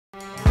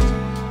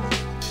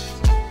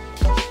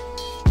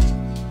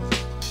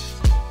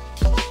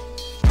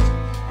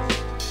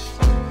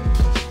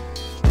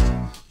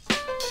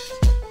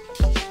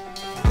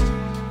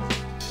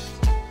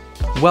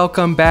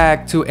Welcome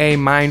back to a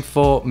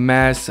Mindful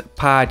Mess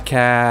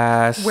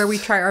podcast, where we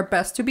try our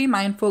best to be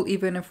mindful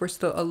even if we're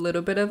still a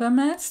little bit of a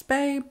mess,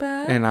 baby.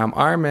 And I'm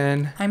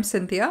Armin. I'm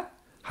Cinthya.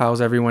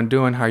 How's everyone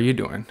doing? How are you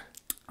doing?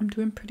 I'm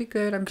doing pretty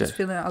good. I'm just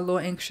feeling a little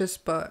anxious,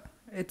 but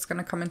it's going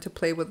to come into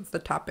play with the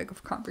topic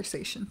of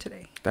conversation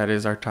today. That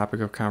is our topic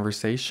of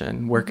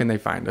conversation. Where can they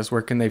find us?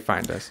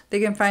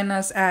 They can find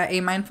us at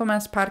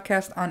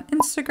AMindfulMessPodcast on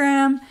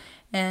Instagram.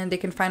 And they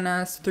can find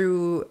us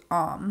through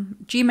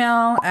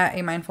Gmail at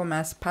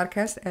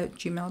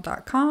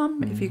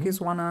AMindfulMessPodcast@gmail.com. If you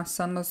guys want to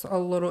send us a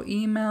little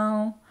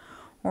email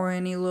or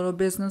any little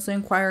business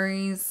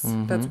inquiries,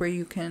 that's where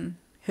you can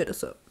hit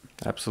us up.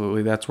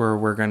 Absolutely. That's where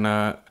we're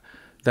gonna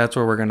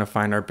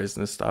find our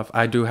business stuff.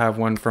 I do have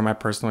one for my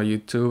personal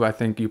YouTube. I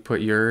think you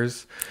put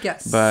yours.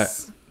 Yes.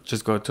 But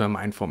just go to a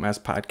Mindful Mess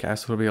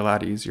podcast. It'll be a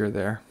lot easier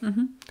there.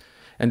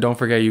 And don't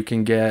forget, you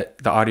can get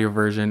the audio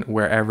version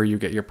wherever you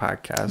get your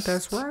podcasts.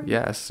 That's right.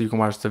 Yes, you can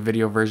watch the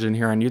video version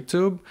here on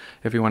YouTube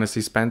if you want to see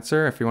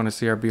Spencer, if you want to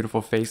see our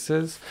beautiful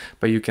faces.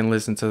 But you can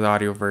listen to the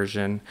audio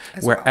version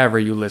wherever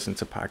you listen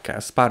to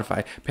podcasts.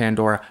 Spotify,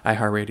 Pandora,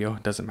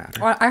 iHeartRadio, doesn't matter.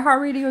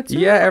 iHeartRadio too?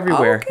 Yeah,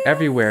 everywhere. Okay.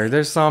 Everywhere.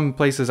 There's some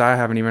places I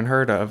haven't even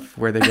heard of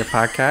where they get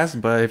podcasts.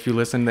 But if you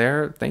listen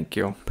there, thank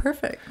you.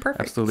 Perfect.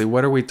 Absolutely.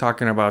 What are we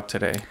talking about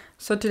today?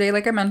 So today,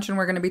 like I mentioned,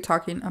 we're going to be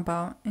talking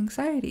about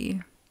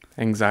anxiety.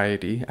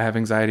 Anxiety. I have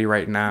anxiety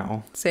right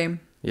now. Same.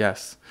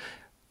 Yes.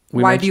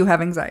 Why do you have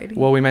anxiety?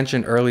 Well, we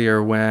mentioned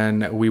earlier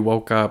when we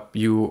woke up,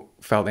 you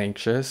felt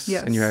anxious.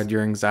 Yes. And you had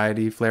your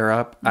anxiety flare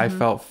up. I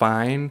felt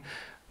fine,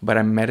 but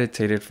I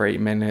meditated for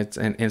 8 minutes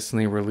and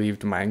instantly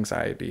relieved my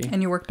anxiety.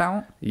 And you worked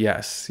out?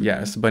 Yes.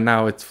 But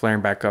now it's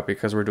flaring back up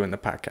because we're doing the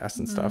podcast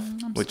and stuff,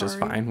 which is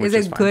fine. Is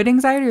it good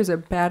anxiety or is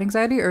it bad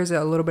anxiety or is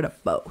it a little bit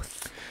of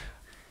both?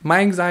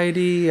 My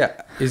anxiety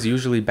is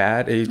usually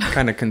bad. It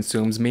kind of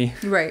consumes me.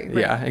 Right.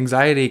 Yeah,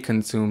 anxiety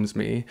consumes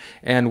me.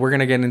 And we're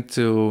going to get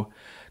into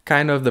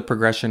kind of the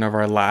progression of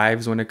our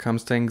lives when it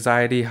comes to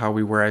anxiety, how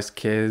we were as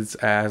kids,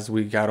 as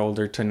we got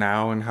older to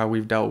now, and how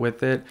we've dealt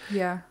with it.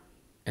 Yeah.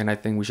 And I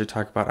think we should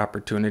talk about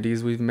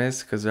opportunities we've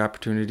missed, because the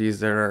opportunities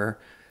that are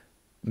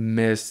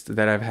missed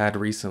that I've had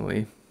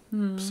recently.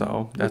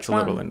 So that's a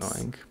little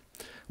annoying.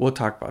 We'll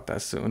talk about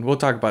that soon.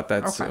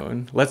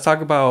 Soon. Let's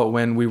talk about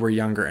when we were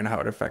younger and how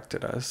it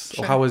affected us.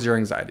 Sure. How was your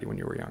anxiety when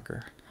you were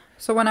younger?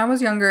 So when I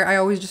was younger, I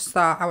always just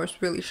thought I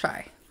was really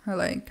shy.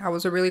 I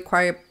was a really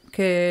quiet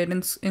kid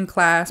in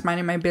class,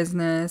 minding my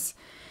business.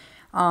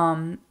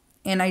 And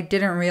I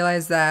didn't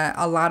realize that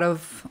a lot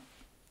of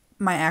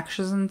my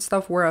actions and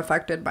stuff were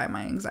affected by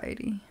my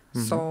anxiety.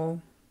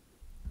 So,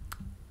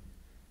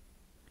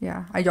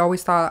 yeah, I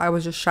always thought I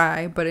was just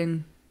shy. But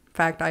in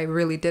fact, I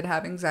really did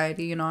have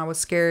anxiety. You know, I was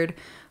scared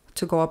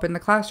to go up in the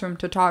classroom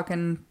to talk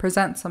and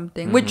present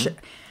something, which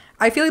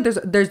I feel like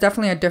there's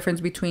definitely a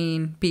difference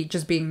between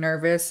just being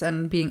nervous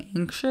and being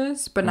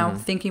anxious. But now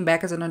thinking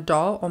back as an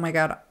adult, oh my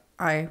God,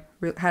 I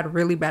had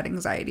really bad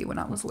anxiety when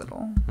I was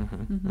little.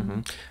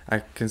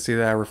 I can see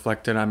that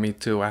reflected on me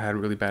too. I had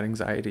really bad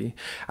anxiety.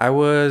 I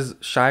was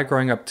shy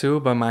growing up too,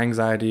 but my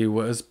anxiety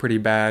was pretty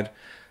bad.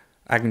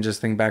 I can just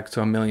think back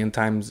to a million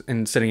times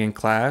in sitting in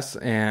class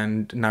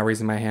and not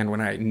raising my hand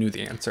when I knew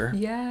the answer.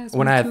 Yes.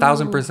 When I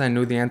 1,000%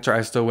 knew the answer,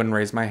 I still wouldn't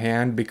raise my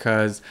hand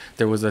because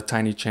there was a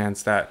tiny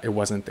chance that it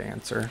wasn't the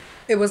answer.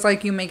 It was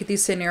like you make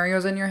these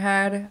scenarios in your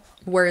head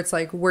where it's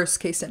like worst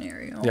case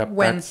scenario. Yep,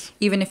 when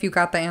even if you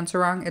got the answer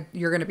wrong,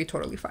 you're going to be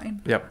totally fine.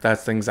 Yep,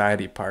 that's the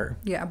anxiety part.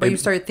 Yeah, but you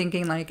start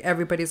thinking like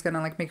everybody's going to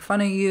like make fun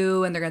of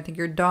you and they're going to think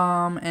you're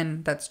dumb,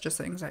 and that's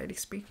just anxiety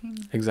speaking.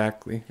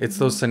 Exactly. It's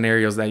those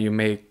scenarios that you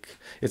make.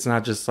 It's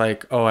not just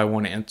like, oh, I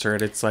won't answer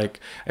it. It's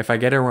like, if I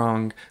get it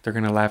wrong, they're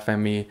going to laugh at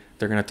me.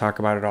 They're going to talk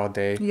about it all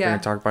day. Yeah. They're going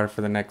to talk about it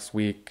for the next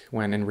week,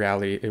 when in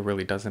reality, it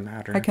really doesn't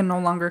matter. I can no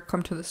longer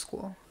come to the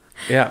school.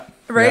 Yeah.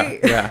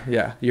 Right?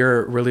 Yeah.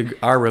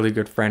 Our really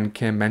good friend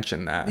Kim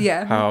mentioned that.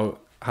 Yeah. How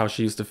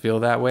she used to feel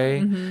that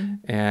way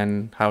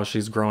and how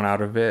she's grown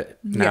out of it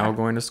now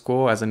going to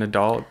school as an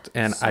adult.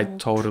 And So I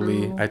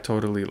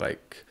totally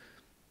like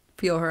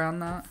feel her on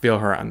that.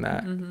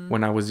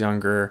 When I was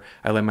younger,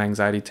 I let my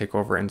anxiety take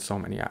over in so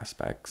many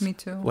aspects. Me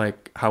too.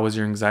 Like, how was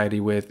your anxiety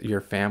with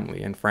your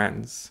family and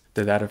friends?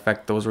 Did that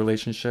affect those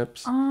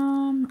relationships?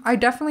 I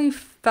definitely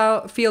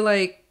feel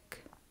like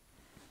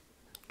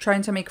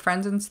trying to make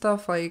friends and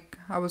stuff, like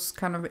I was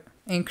kind of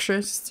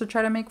anxious to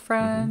try to make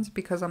friends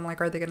because I'm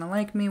like, are they gonna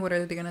like me? What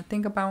are they gonna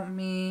think about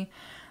me?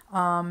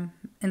 And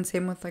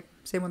same with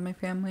my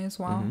family as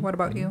well. What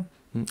about you?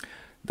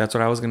 That's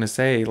what I was gonna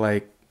say.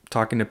 Like,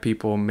 talking to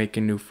people,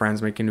 making new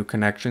friends, making new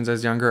connections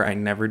as younger, I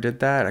never did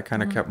that. I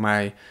kind of kept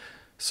my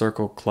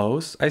circle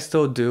close. I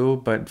still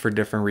do, but for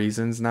different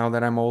reasons now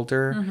that I'm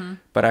older.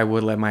 But I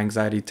would let my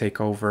anxiety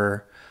take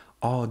over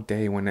all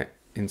day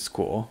in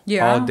school.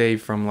 Yeah. All day,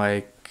 from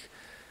like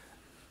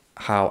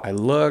how I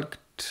looked,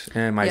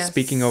 am I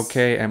speaking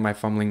okay, am I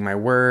fumbling my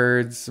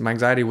words. My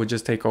anxiety would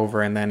just take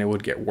over, and then it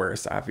would get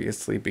worse,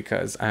 obviously,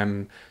 because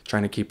I'm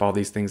trying to keep all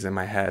these things in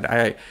my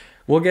head.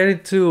 We'll get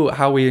into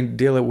how we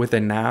deal with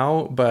it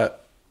now,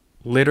 but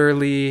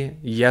literally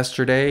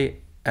yesterday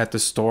at the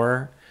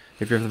store.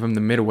 If you're from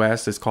the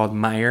Midwest, it's called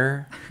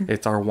Meijer.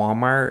 It's our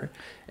Walmart.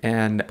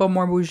 And But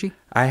more bougie.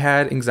 I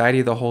had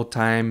anxiety the whole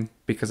time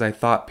because I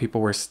thought people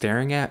were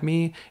staring at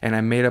me, and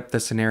I made up the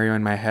scenario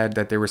in my head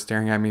that they were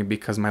staring at me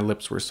because my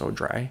lips were so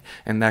dry,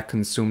 and that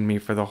consumed me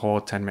for the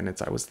whole 10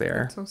 minutes I was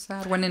there. That's so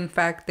sad. When in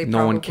fact they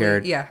no one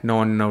cared. Yeah. No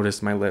one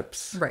noticed my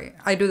lips. Right.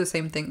 I do the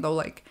same thing though.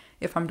 Like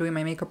if I'm doing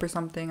my makeup or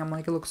something, I'm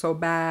like, it looks so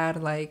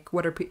bad. Like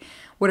what are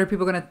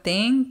people gonna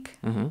think?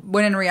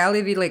 When in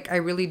reality, like I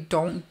really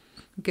don't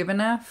give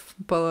an F,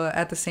 but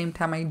at the same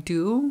time I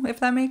do, if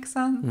that makes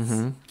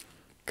sense.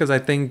 Because I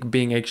think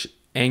being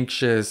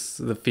anxious,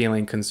 the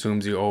feeling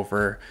consumes you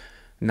over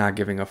not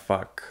giving a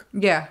fuck.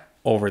 Yeah.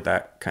 Over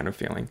that kind of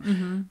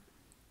feeling.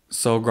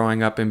 So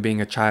growing up and being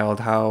a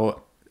child,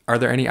 are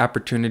there any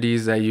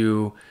opportunities that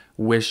you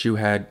wish you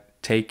had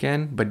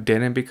taken but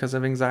didn't because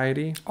of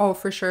anxiety? Oh,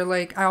 for sure.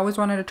 Like I always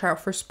wanted to try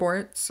out for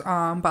sports,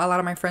 but a lot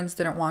of my friends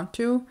didn't want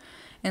to.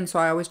 And so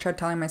I always tried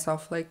telling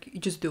myself, like,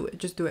 just do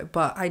it.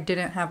 But I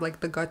didn't have,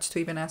 like, the guts to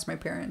even ask my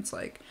parents,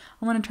 like,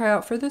 I want to try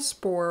out for this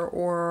sport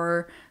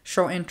or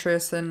show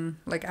interest in,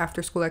 like,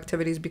 after-school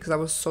activities because I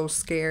was so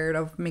scared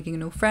of making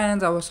new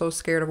friends. I was so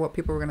scared of what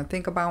people were going to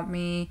think about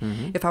me,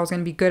 if I was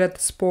going to be good at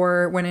the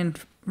sport, when in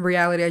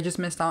reality I just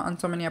missed out on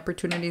so many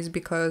opportunities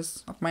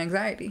because of my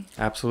anxiety.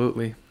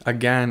 Absolutely.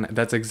 Again,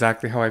 that's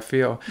exactly how I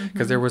feel.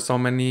 Because there were so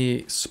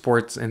many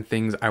sports and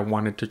things I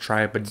wanted to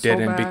try but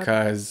didn't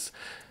because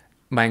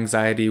my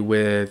anxiety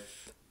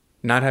with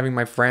not having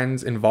my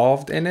friends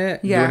involved in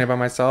it, doing it by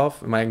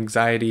myself, my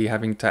anxiety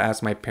having to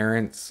ask my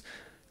parents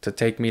to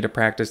take me to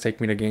practice, take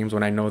me to games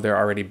when I know they're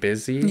already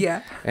busy.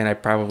 Yeah. And I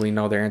probably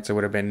know their answer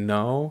would have been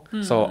no.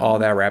 So all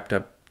that wrapped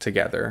up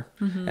together.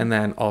 And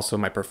then also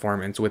my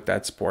performance with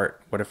that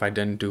sport. What if I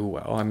didn't do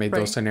well? I made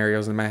those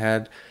scenarios in my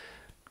head.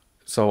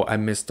 So I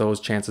missed those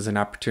chances and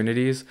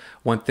opportunities.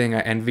 One thing I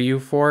envy you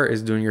for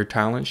is doing your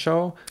talent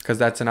show, because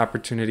that's an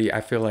opportunity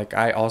I feel like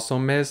I also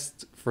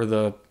missed for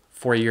the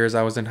 4 years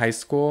I was in high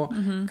school,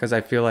 because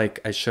I feel like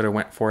I should have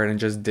went for it and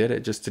just did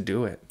it just to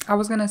do it. I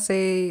was gonna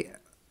say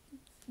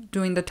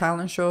doing the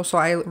talent show. So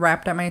I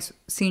rapped at my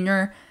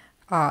senior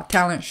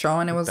talent show,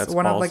 and it was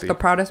one of like the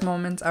proudest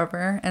moments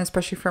ever, and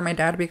especially for my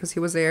dad because he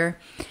was there.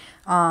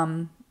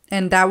 And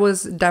that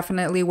was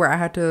definitely where I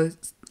had to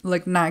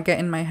like not get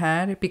in my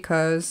head,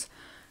 because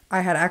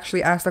I had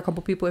actually asked a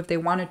couple people if they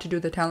wanted to do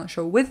the talent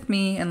show with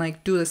me and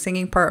like do the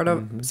singing part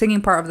of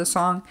the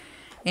song,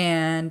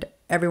 and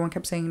everyone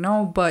kept saying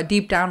no. But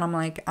deep down I'm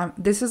like,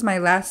 this is my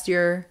last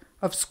year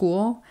of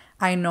school.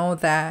 I know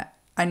that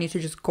I need to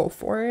just go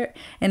for it,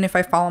 and if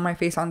I fall on my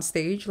face on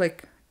stage,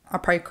 like I'll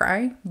probably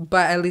cry,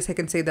 but at least I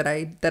can say that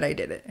I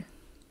did it.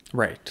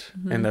 Right.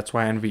 And that's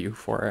why I envy you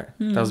for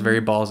it. That was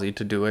very ballsy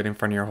to do it in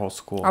front of your whole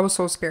school. I was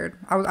so scared.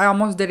 I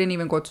almost didn't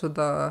even go to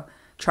the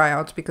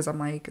tryouts because I'm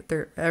like,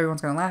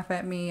 everyone's gonna laugh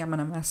at me, I'm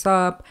gonna mess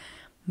up.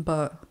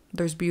 But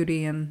there's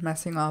beauty in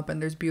messing up,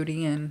 and there's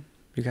beauty in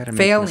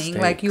failing.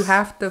 Like you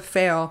have to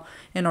fail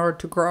in order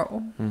to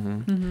grow.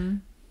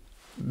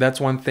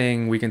 That's one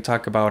thing we can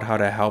talk about how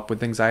to help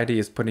with anxiety,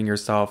 is putting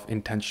yourself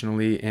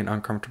intentionally in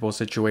uncomfortable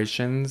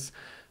situations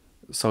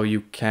so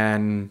you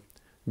can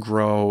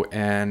grow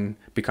and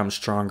become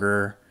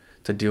stronger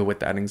to deal with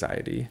that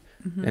anxiety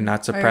and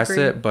not suppress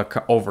it,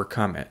 but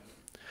overcome it.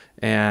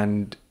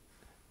 And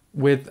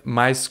with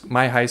my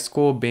high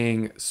school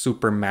being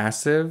super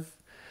massive,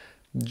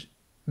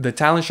 the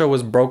talent show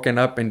was broken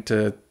up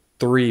into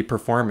 3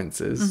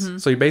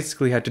 performances. So you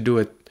basically had to do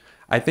it.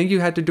 I think you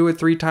had to do it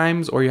 3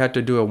 times, or you had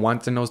to do it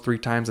once in those 3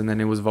 times, and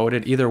then it was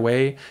voted. Either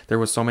way, there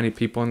was so many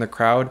people in the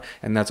crowd,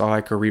 and that's all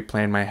I could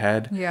replay in my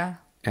head. Yeah.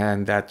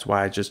 And that's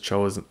why I just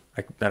chose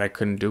that I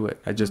couldn't do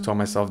it. I just told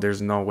myself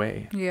there's no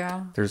way.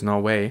 Yeah. There's no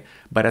way.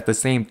 But at the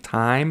same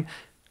time,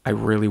 I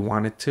really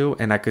wanted to,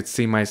 and I could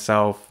see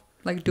myself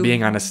like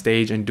being on a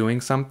stage and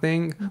doing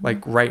something.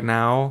 Like right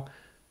now,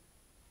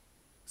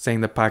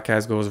 saying the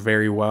podcast goes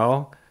very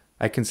well.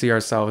 I can see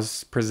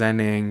ourselves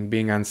presenting,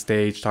 being on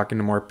stage, talking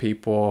to more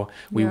people.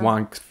 We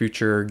want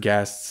future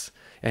guests.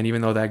 And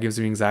even though that gives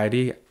me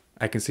anxiety,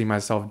 I can see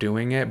myself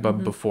doing it.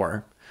 But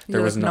before,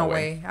 there was no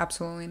way.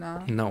 Absolutely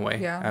not. No way.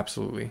 Yeah.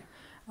 Absolutely.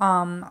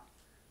 I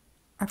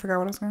forgot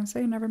what I was going to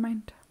say. Never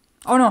mind.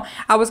 Oh, no.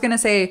 I was going to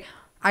say,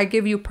 I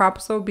give you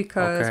props, though,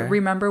 because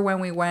remember when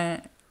we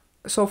went...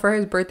 So for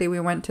his birthday, we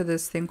went to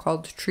this thing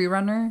called Tree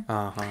Runner.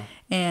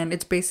 And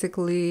it's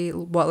basically,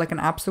 like an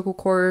obstacle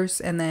course.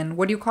 And then,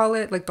 what do you call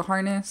it? Like the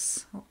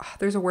harness?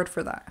 There's a word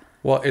for that.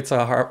 Well, it's an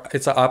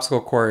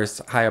obstacle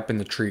course high up in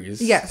the trees.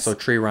 Yes. So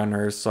tree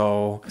runners.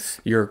 So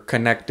you're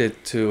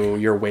connected to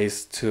your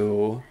waist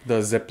to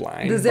the zip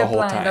line the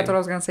whole time. That's what I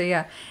was gonna say.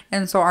 Yeah.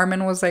 And so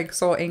Armin was like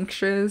so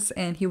anxious,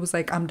 and he was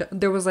like,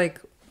 there was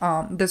like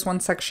this one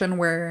section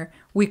where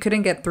we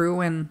couldn't get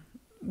through, and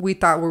we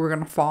thought we were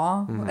gonna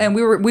fall, and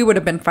we would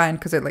have been fine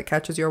because it like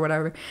catches you or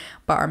whatever.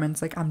 But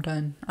Armin's like, I'm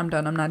done, I'm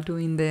not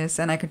doing this,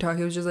 and I could tell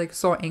he was just like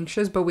so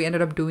anxious. But we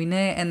ended up doing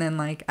it, and then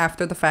like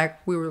after the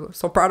fact, we were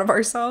so proud of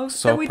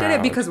ourselves that we did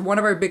it, because one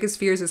of our biggest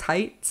fears is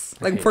heights,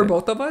 like for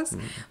both of us.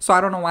 So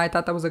I don't know why I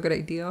thought that was a good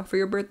idea for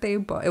your birthday,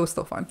 but it was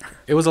still fun.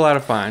 It was a lot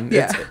of fun.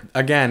 Yeah. It's,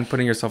 again,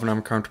 putting yourself in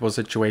uncomfortable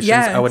situations.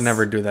 Yes. I would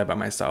never do that by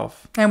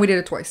myself. And we did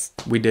it twice.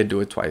 We did do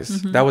it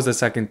twice. That was the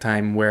second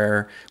time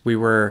where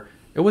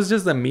it was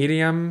just a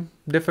medium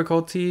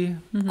difficulty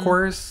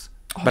course,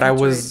 but I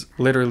was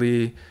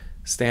literally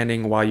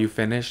standing while you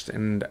finished,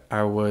 and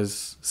I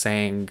was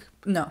saying,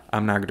 no,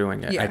 I'm not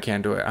doing it. Yeah. I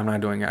can't do it. I'm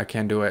not doing it. I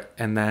can't do it.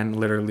 And then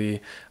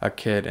literally a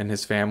kid and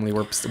his family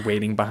were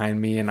waiting behind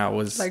me, and I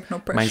was like, no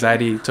pressure. My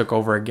anxiety took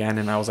over again,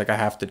 and I was like, I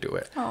have to do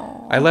it.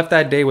 Aww. I left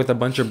that day with a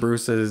bunch of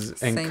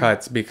bruises and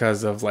cuts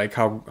because of like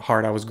how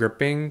hard I was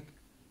gripping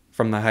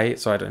from the height,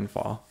 so I didn't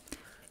fall.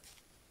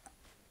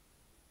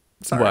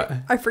 Sorry. What?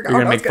 I forgot.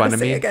 You're gonna make fun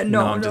of me again.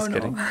 No, I'm just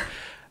kidding.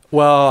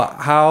 Well,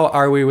 how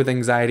are we with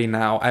anxiety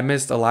now? I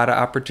missed a lot of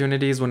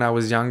opportunities when I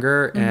was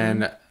younger,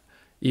 and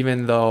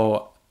even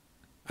though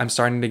I'm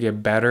starting to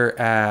get better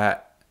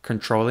at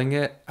controlling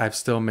it, I've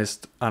still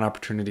missed on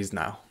opportunities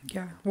now.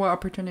 Yeah. What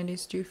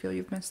opportunities do you feel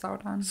you've missed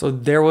out on? So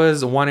there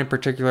was one in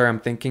particular I'm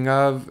thinking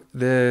of,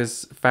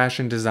 this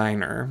fashion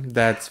designer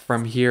that's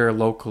from here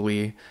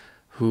locally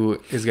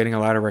who is getting a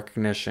lot of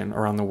recognition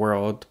around the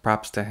world.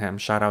 Props to him.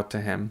 Shout out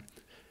to him.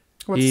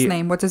 What's his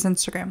name? What's his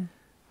Instagram?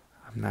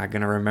 I'm not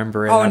gonna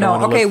remember it. Oh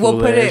no. Okay, we'll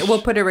put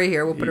it right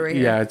here.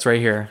 Yeah, it's right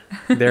here.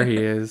 There he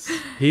is.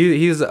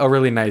 He's a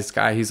really nice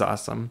guy. He's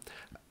awesome.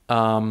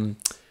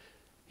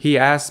 He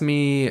asked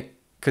me,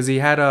 because he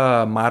had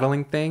a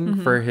modeling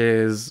thing for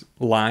his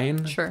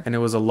line. Sure. And it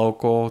was a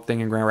local thing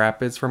in Grand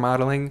Rapids for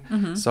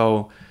modeling.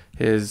 So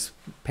his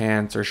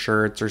pants or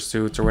shirts or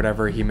suits or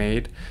whatever he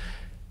made.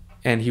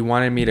 And he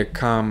wanted me to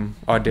come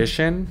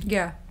audition.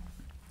 Yeah.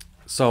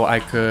 So I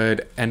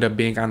could end up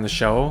being on the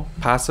show,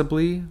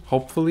 possibly,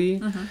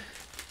 hopefully.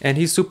 And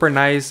he's super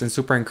nice and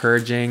super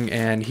encouraging,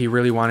 and he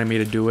really wanted me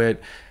to do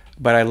it.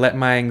 But I let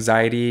my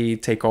anxiety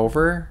take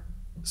over,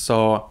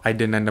 so I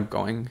didn't end up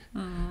going.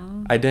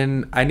 I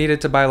needed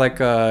to buy like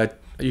a...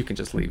 You can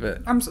just leave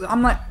it.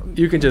 I'm like...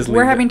 You can just leave it.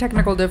 We're having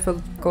technical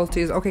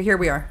difficulties. Okay, here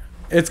we are.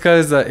 It's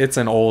because it's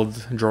an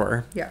old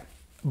drawer. Yeah.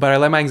 But I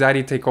let my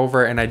anxiety take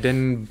over, and I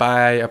didn't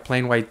buy a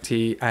plain white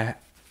tee.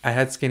 I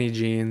had skinny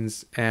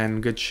jeans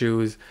and good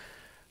shoes,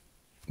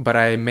 but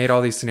I made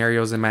all these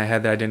scenarios in my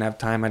head that I didn't have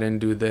time. I didn't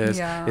do this.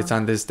 Yeah. It's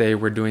on this day.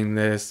 We're doing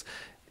this,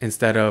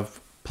 instead of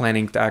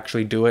planning to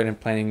actually do it and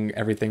planning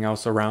everything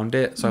else around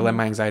it. So I let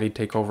my anxiety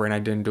take over, and I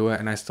didn't do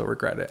it, and I still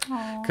regret it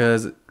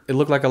because it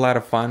looked like a lot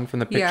of fun from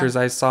the pictures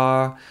I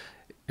saw.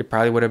 It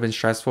probably would have been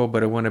stressful,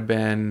 but it wouldn't have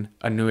been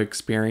a new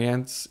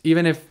experience.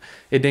 Even if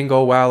it didn't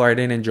go well or I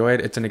didn't enjoy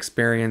it, it's an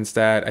experience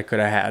that I could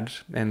have had.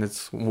 And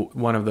it's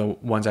one of the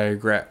ones I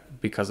regret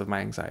because of my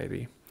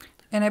anxiety.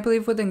 And I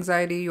believe with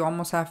anxiety, you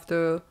almost have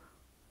to...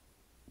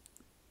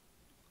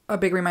 A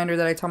big reminder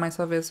that I tell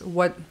myself is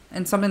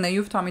and something that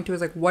you've taught me too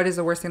is like, what is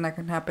the worst thing that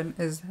can happen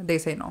is they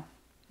say no.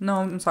 No,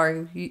 I'm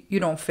sorry, you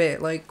don't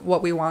fit like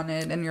what we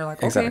wanted. And you're like,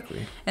 okay.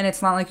 Exactly. And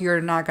it's not like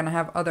you're not going to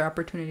have other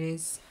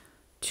opportunities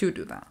to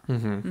do that.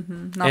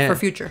 Not for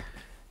future.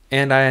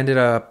 And I ended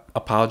up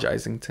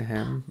apologizing to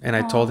him, and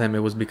I told him it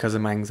was because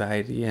of my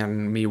anxiety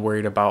and me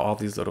worried about all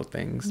these little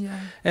things. Yeah.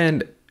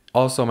 And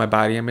also my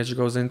body image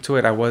goes into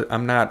it.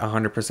 I'm not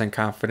 100%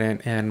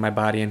 confident in my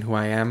body and who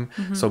I am.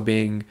 So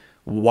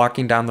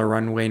walking down the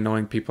runway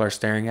knowing people are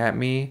staring at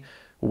me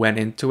went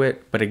into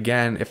it. But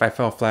again, if I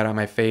fell flat on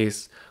my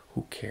face,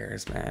 who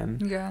cares, man?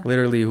 Yeah.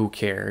 Literally, who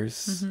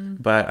cares?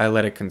 But I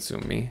let it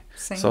consume me.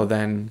 Same. So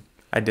then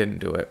I didn't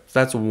do it. So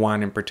that's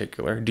one in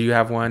particular. Do you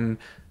have one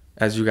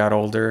as you got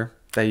older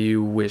that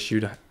you wish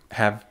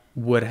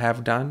would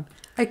have done?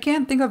 I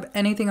can't think of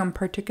anything in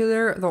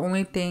particular. The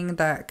only thing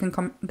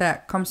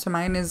that comes to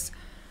mind is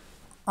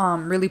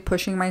really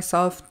pushing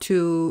myself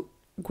to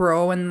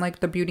grow in like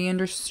the beauty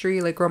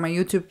industry, like grow my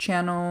YouTube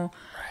channel.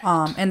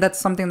 Right. And that's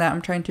something that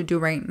I'm trying to do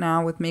right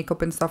now with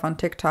makeup and stuff on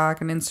TikTok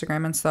and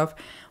Instagram and stuff.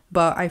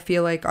 But I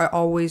feel like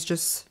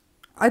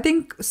I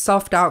think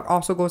self-doubt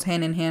also goes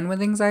hand in hand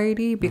with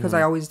anxiety, because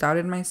I always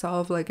doubted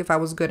myself. Like, if I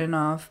was good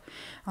enough,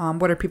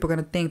 what are people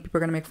going to think? People are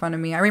going to make fun of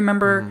me. I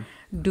remember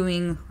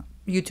doing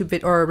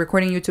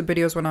recording YouTube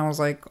videos when I was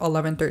like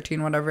 11,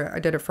 13, whatever. I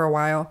did it for a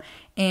while.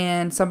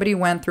 And somebody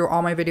went through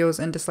all my videos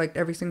and disliked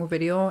every single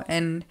video.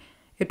 And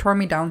it tore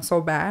me down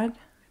so bad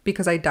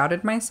because I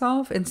doubted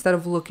myself instead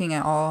of looking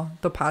at all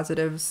the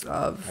positives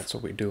of... That's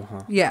what we do,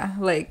 huh? Yeah,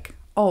 like...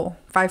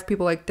 5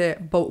 people liked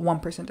it, but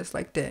 1%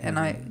 disliked it, and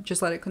I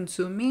just let it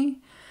consume me.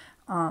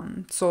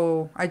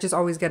 So I just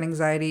always get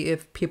anxiety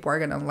if people are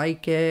gonna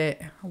like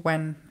it,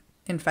 when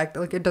in fact,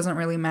 like, it doesn't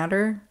really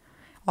matter.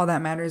 All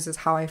that matters is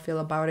how I feel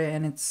about it,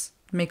 and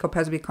makeup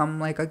has become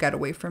like a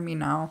getaway for me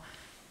now.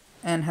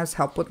 and has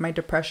helped with my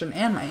depression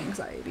and my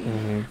anxiety.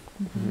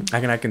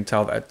 I can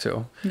tell that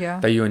too. Yeah.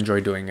 That you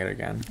enjoy doing it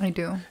again. I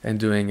do. And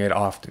doing it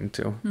often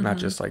too, not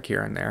just like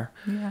here and there.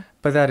 Yeah.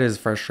 But that is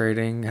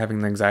frustrating, having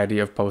the anxiety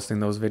of posting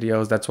those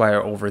videos. That's why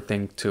I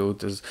overthink too.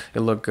 Does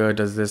it look good?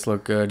 Does this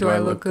look good? Do I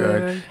look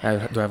good? Do I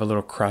have a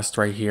little crust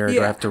right here?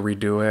 Do I have to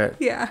redo it?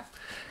 Yeah.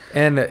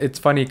 And it's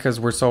funny because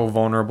we're so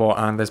vulnerable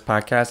on this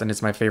podcast, and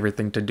it's my favorite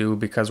thing to do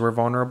because we're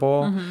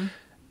vulnerable.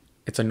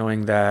 It's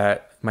annoying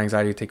that my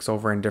anxiety takes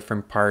over in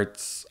different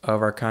parts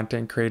of our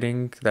content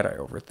creating, that I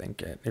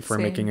overthink it. If we're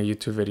making a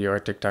YouTube video or a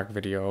TikTok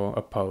video,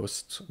 a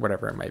post,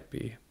 whatever it might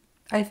be.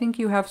 I think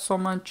you have so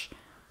much,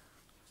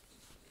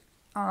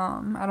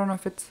 I don't know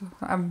if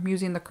I'm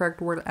using the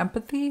correct word,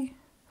 empathy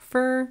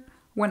for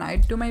when I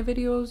do my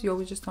videos. You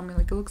always just tell me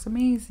like, it looks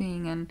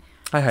amazing. And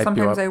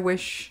sometimes I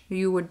wish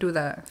you would do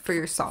that for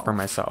yourself. For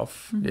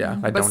myself. Yeah.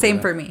 But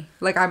same for me.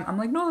 Like I'm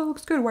like, no, that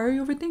looks good. Why are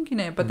you overthinking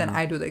it? But then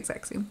I do the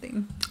exact same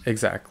thing.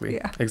 Exactly.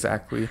 Yeah.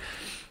 Exactly.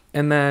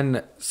 And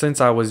then since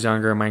I was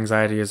younger, my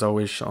anxiety is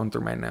always shown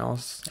through my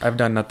nails. I've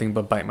done nothing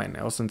but bite my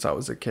nails since I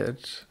was a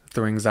kid,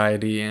 through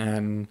anxiety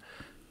and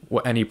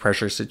any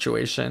pressure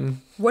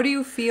situation. What do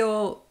you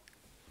feel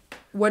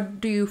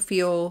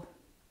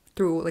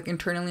through like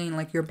internally in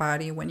like your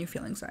body when you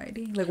feel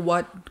anxiety? Like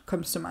what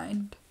comes to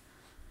mind?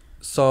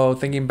 So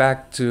thinking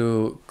back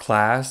to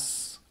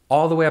class,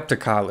 all the way up to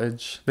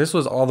college. This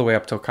was all the way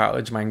up till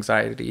college, my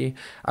anxiety.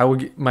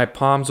 My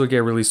palms would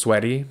get really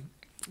sweaty,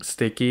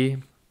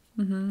 sticky.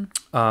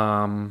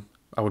 I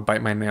would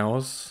bite my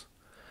nails.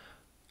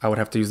 I would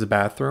have to use the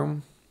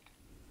bathroom.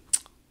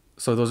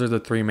 So those are the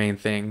three main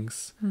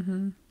things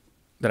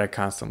that I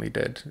constantly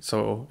did.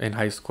 So in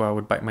high school, I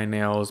would bite my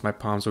nails. My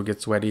palms would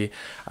get sweaty.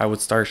 I would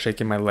start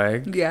shaking my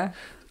leg. Yeah.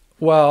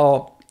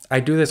 Well, I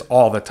do this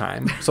all the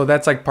time. So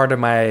that's like part of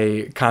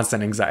my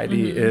constant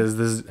anxiety is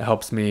this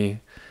helps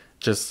me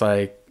just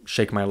like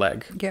shake my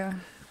leg. Yeah.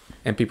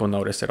 And people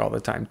notice it all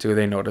the time too.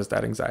 They notice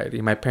that anxiety.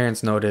 My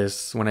parents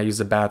notice when I use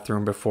the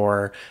bathroom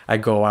before I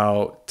go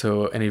out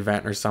to an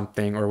event or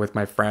something, or with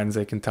my friends.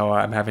 They can tell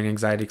I'm having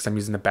anxiety because I'm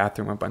using the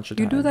bathroom a bunch of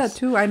times. You do that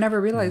too. I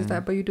never realized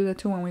that, but you do that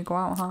too when we go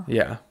out, huh?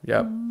 Yeah.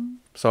 Yep.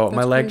 So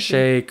my legs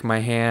shake, my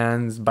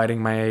hands,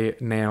 biting my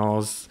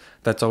nails.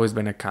 That's always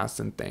been a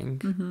constant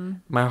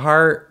thing. My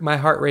heart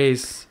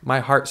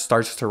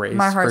starts to race.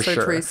 My heart for starts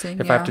sure. racing.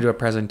 If I have to do a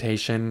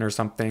presentation or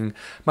something,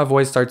 my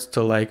voice starts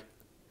to like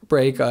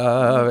break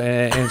up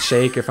and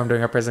shake if I'm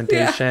doing a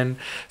presentation.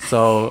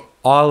 So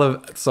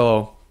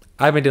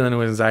I've been dealing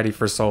with anxiety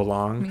for so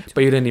long,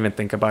 but you didn't even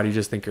think about it. You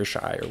just think you're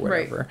shy or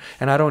whatever. Right.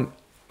 And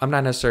I'm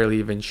not necessarily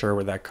even sure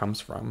where that comes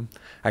from.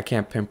 I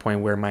can't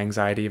pinpoint where my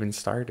anxiety even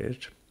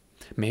started.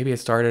 Maybe it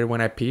started when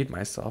I peed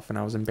myself and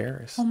I was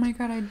embarrassed. Oh my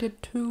God, I did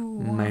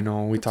too. I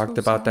know. We talked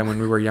about that when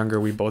we were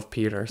younger. We both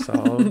peed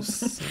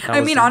ourselves.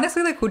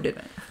 Honestly, like who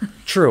didn't?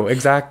 True,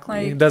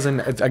 exactly. It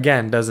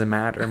doesn't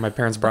matter. My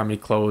parents brought me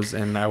clothes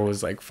and I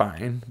was like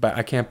fine. But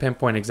I can't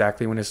pinpoint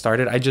exactly when it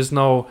started. I just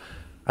know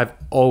I've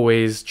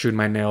always chewed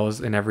my nails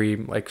in every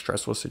like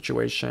stressful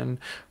situation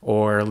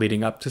or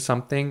leading up to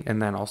something, and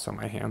then also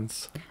my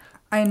hands.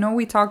 I know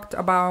we talked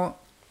about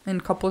in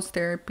couples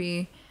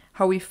therapy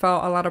how we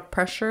felt a lot of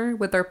pressure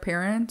with our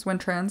parents when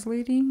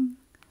translating.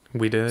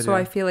 We did. So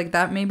I feel like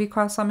that maybe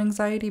caused some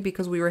anxiety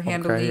because we were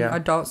handling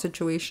adult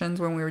situations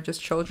when we were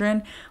just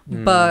children.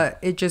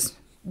 But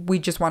we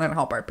just wanted to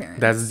help our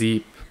parents. That's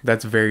deep.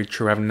 That's very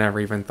true. I've never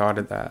even thought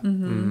of that.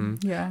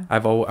 Yeah.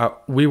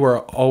 We were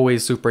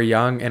always super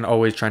young and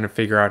always trying to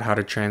figure out how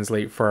to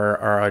translate for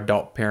our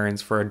adult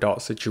parents for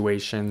adult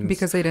situations.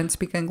 Because they didn't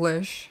speak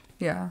English.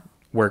 Yeah.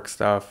 Work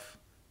stuff,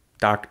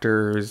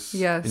 doctors,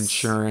 yes,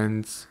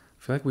 insurance.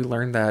 I feel like we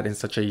learned that in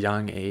such a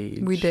young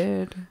age. We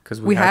did. Because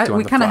we kind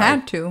of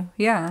had to.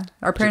 Yeah.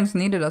 Our parents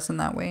needed us in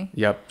that way.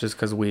 Yep. Just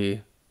because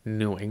we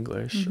knew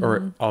English,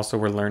 or also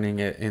we're learning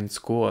it in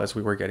school as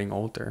we were getting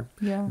older.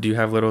 Yeah. Do you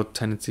have little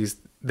tendencies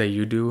that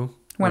you do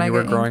when you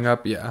were growing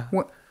up? Yeah.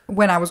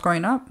 When I was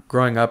growing up?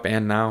 Growing up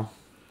and now.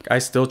 I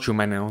still chew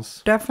my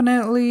nails.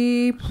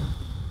 Definitely.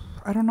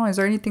 I don't know. Is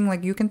there anything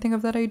like you can think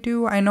of that I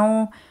do? I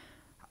know,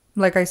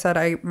 like I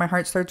said, my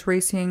heart starts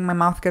racing. My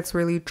mouth gets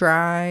really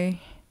dry.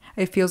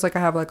 It feels like I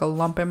have like a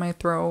lump in my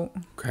throat.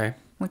 Okay.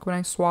 Like when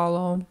I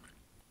swallow.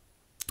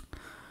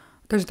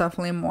 There's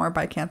definitely more,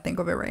 but I can't think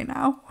of it right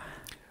now.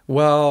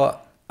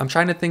 Well, I'm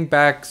trying to think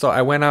back. So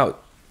I went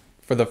out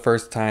for the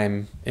first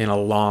time in a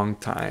long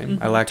time.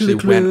 I actually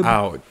went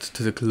out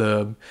to the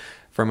club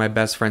for my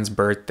best friend's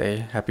birthday.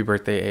 Happy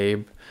birthday,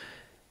 Abe.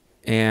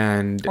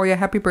 And oh yeah,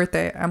 happy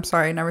birthday. I'm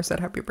sorry, I never said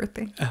happy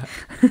birthday.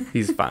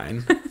 He's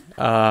fine.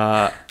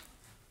 Yeah,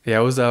 it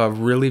was a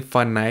really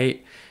fun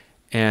night.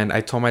 And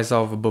I told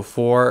myself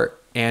before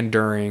and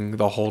during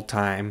the whole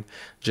time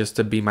just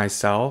to be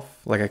myself.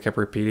 Like I kept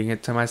repeating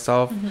it to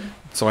myself.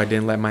 So I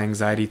didn't let my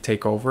anxiety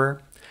take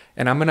over.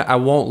 And I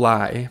won't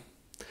lie.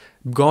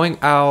 Going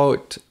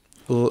out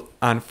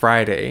on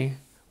Friday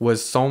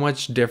was so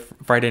much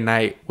Friday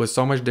night was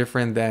so much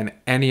different than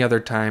any other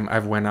time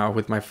I've went out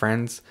with my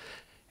friends.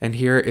 And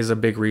here is a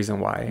big reason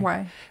why.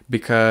 Why?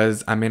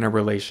 Because I'm in a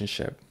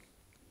relationship.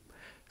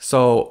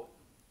 So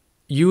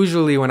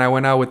usually when I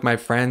went out with my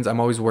friends, I'm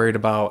always worried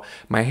about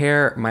my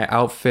hair, my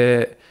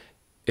outfit,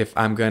 if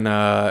I'm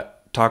gonna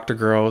talk to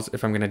girls,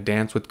 if I'm gonna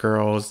dance with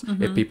girls,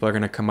 if people are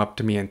gonna come up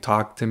to me and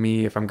talk to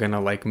me, if I'm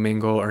gonna like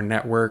mingle or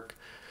network.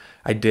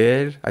 I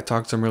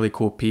talked to some really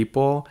cool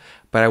people,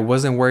 but I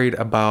wasn't worried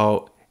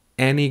about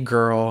any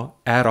girl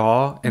at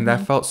all, and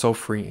that felt so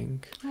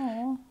freeing.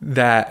 Aww.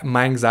 That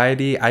my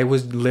anxiety, I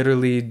was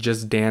literally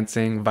just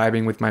dancing,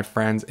 vibing with my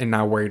friends, and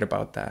not worried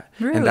about that.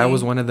 Really? And that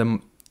was one of the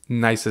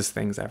nicest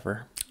things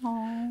ever.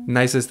 Aww.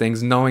 Nicest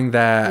things, knowing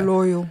that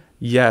Loyal.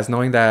 Yes,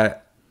 knowing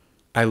that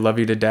I love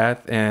you to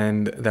death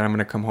and that I'm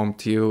gonna come home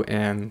to you,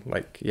 and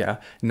like, yeah,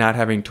 not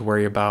having to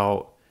worry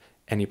about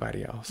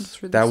anybody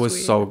else. Really that was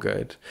sweet. so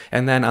good.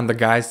 And then on the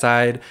guy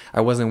side,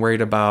 I wasn't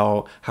worried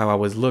about how I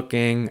was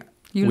looking.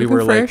 We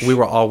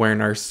were all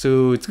wearing our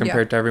suits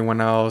compared to everyone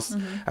else.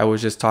 I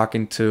was just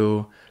talking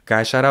to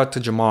guys. Shout out to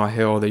Jamal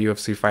Hill, the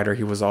UFC fighter.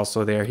 He was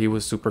also there. He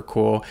was super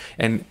cool.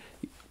 And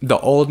the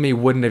old me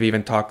wouldn't have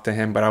even talked to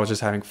him, but I was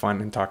just having fun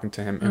and talking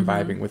to him and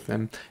vibing with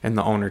him. And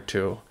the owner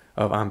too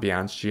of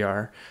Ambiance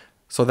GR.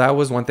 So that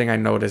was one thing I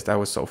noticed that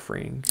was so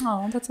freeing.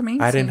 Oh, that's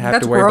amazing. I didn't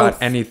have to worry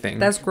about anything.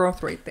 That's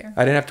growth right there.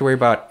 I didn't have to worry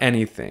about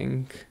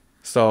anything.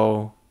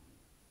 So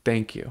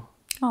thank you.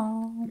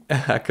 Oh,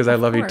 Because I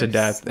love you to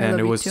death. I And love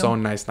it you was too. so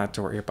nice not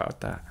to worry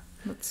about that.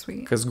 that's sweet.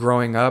 Because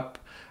growing up,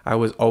 I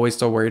was always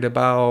so worried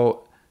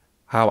about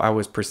how I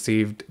was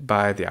perceived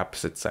by the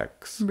opposite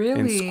sex. Really?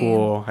 In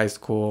school, high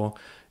school,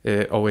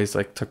 it always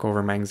like took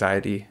over my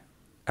anxiety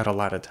at a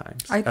lot of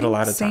times. I think at a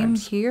lot of same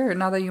times. here.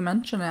 Now that you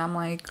mention it, I'm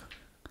like,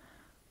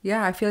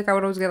 yeah, I feel like I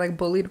would always get like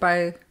bullied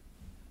by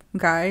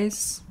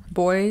guys,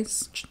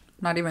 boys,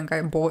 not even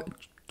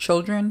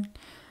children.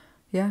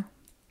 Yeah.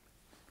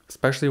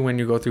 Especially when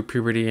you go through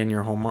puberty and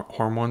your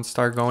hormones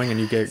start going and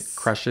you get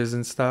crushes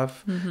and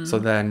stuff. So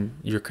then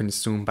you're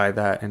consumed by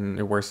that and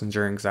it worsens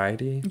your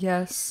anxiety.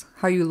 Yes.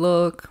 How you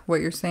look, what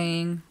you're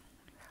saying.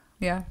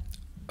 Yeah.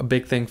 A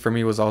big thing for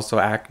me was also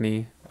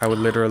acne. I would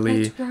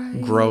literally That's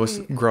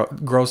right.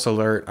 gross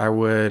alert. I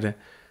would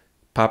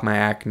pop my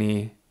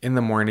acne in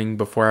the morning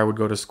before I would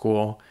go to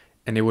school,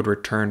 and it would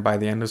return by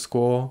the end of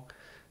school.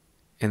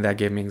 And that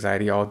gave me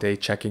anxiety all day,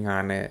 checking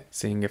on it,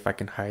 seeing if I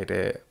can hide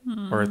it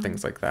or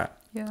things like that.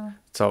 Yeah.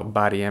 So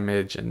body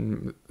image,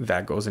 and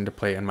that goes into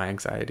play in my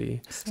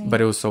anxiety. Same.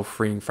 But it was so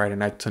freeing Friday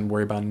night to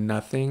worry about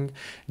nothing,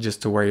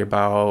 just to worry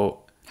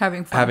about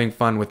Having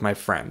fun with my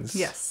friends.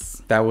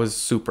 Yes. That was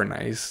super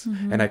nice.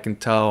 And I can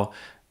tell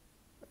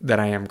that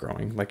I am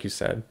growing, like you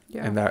said.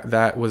 Yeah. And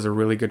that was a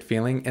really good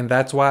feeling. And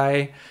that's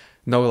why,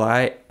 no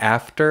lie,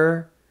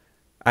 after,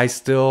 I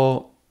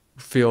still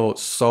feel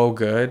so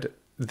good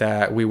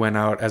that we went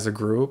out as a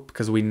group,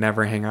 because we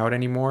never hang out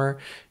anymore,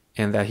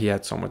 and that he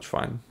had so much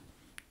fun.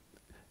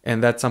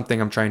 And that's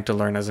something I'm trying to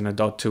learn as an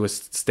adult too,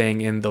 is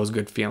staying in those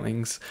good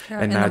feelings,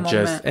 and not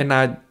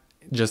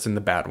just in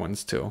the bad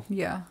ones too.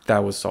 Yeah.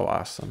 That was so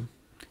awesome.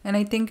 And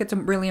I think it's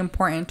really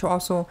important to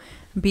also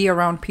be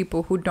around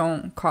people who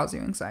don't cause you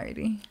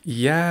anxiety.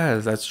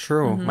 Yes, that's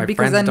true. My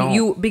because friends then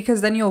don't.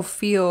 because then you'll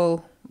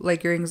feel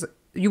like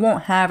you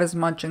won't have as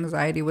much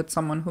anxiety with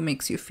someone who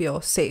makes you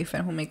feel safe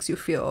and who makes you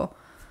feel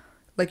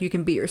like you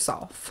can be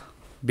yourself.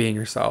 Being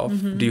yourself.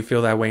 Do you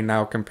feel that way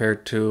now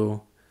compared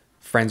to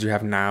friends you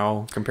have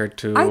now, compared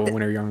to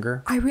when you're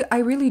younger? I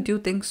really do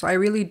think so. I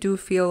really do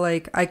feel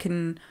like I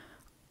can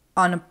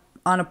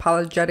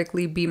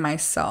unapologetically be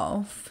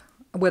myself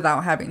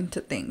without having to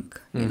think,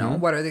 you know,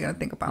 what are they going to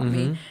think about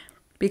me?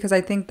 Because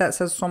I think that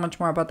says so much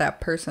more about that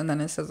person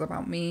than it says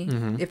about me.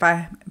 If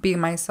I be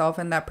myself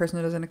and that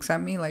person doesn't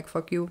accept me, like,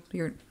 fuck you.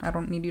 I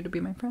don't need you to be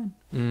my friend.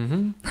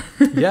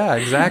 Yeah,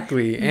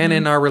 exactly. And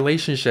in our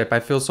relationship, I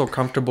feel so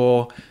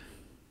comfortable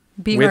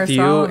Being with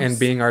ourselves. you and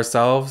being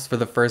ourselves for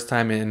the first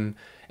time in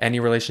any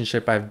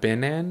relationship I've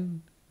been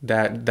in.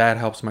 That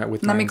helps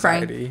with my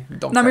anxiety.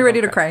 Not me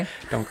ready to cry.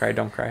 Don't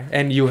cry.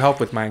 And you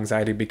help with my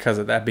anxiety because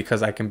of that,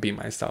 because I can be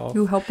myself.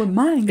 You help with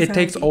my anxiety. It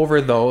takes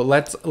over though.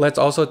 Let's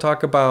also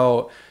talk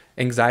about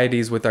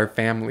anxieties with our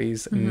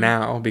families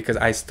now, because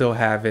I still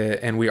have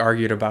it, and we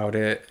argued about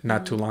it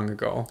not too long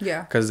ago.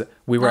 Yeah. Because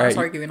we were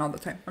arguing all the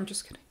time. I'm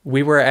just kidding.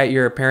 We were at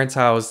your parents'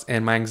 house,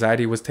 and my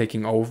anxiety was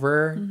taking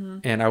over,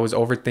 and I was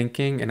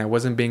overthinking, and I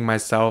wasn't being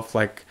myself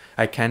like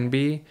I can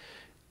be,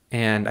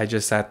 and I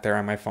just sat there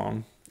on my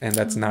phone. And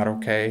that's not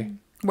okay.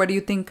 What do you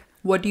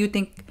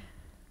think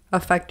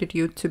affected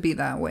you to be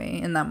that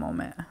way in that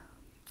moment?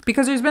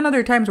 Because there's been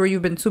other times where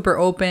you've been super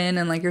open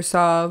and like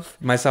yourself.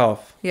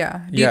 Myself.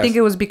 Yeah. Do you think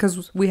it was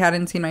because we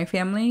hadn't seen my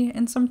family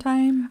in some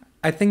time?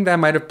 I think that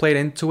might have played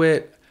into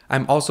it.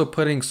 I'm also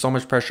putting so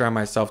much pressure on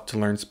myself to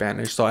learn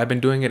Spanish. So I've been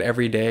doing it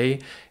every day,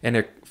 and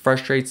it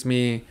frustrates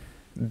me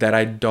that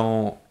I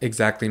don't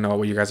exactly know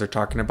what you guys are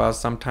talking about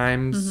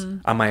sometimes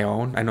on my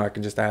own. I know I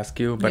can just ask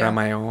you, but on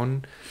my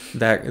own,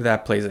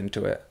 that plays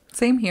into it.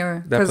 Same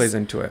here. That plays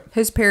into it.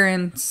 His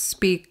parents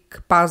speak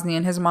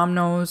Bosnian. His mom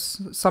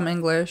knows some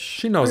English.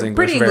 She knows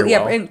English very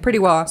well. Yeah, pretty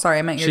well. Sorry,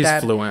 I meant your dad.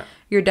 She's fluent.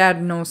 your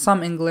dad knows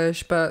some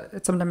English,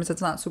 but sometimes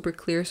it's not super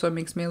clear, so it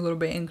makes me a little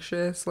bit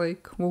anxious.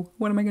 Like, well,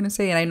 what am I going to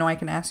say? And I know I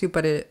can ask you,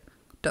 but it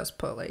does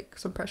put like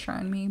some pressure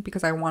on me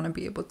because I want to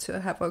be able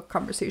to have a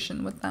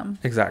conversation with them.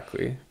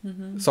 Exactly.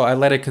 So I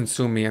let it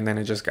consume me, and then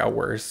it just got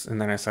worse, and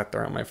then I sat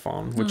there on my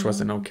phone, which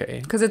wasn't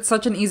okay. Because it's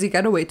such an easy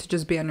getaway to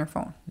just be on your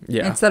phone.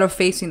 Yeah. Instead of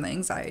facing the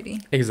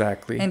anxiety.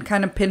 Exactly. And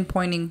kind of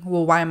pinpointing,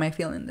 well, why am I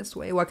feeling this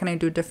way? What can I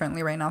do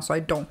differently right now so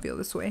I don't feel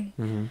this way?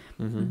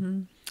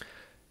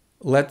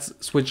 Let's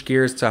switch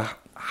gears to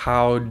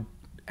how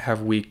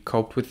have we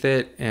coped with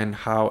it and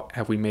how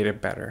have we made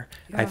it better.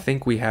 I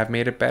think we have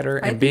made it better,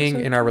 and being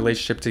in our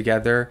relationship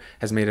together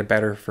has made it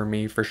better for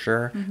me, for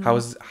sure.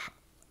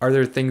 Are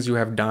there things you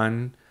have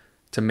done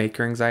to make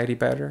your anxiety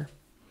better?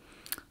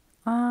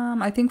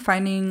 I think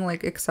finding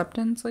like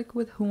acceptance like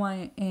with who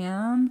I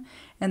am,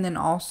 and then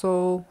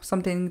also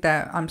something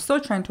that I'm still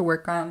trying to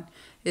work on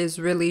is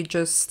really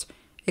just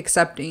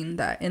accepting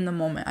that in the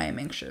moment I am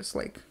anxious.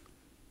 Like,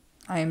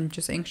 I'm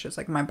just anxious.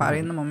 Like, my body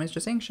in the moment is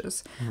just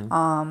anxious.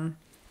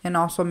 And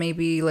also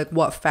maybe like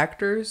what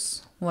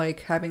factors,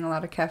 like having a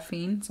lot of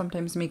caffeine,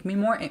 sometimes make me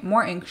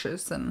more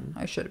anxious than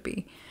I should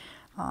be.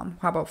 How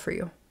about for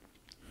you?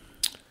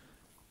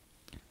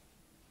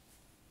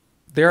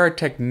 There are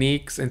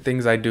techniques and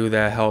things I do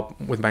that help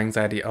with my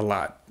anxiety a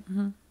lot.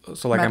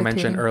 So like I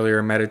mentioned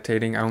earlier,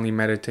 meditating. I only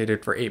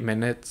meditated for 8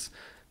 minutes,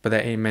 but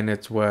that 8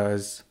 minutes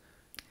was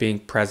being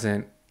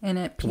present, and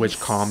at peace, which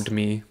calmed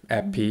me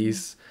at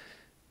peace,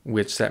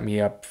 which set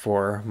me up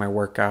for my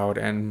workout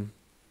and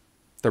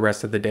the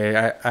rest of the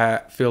day. I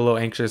feel a little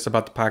anxious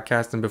about the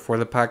podcast and before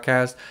the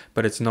podcast,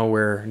 but it's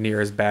nowhere near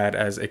as bad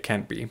as it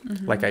can be,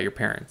 like at your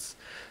parents.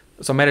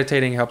 So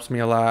meditating helps me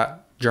a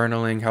lot.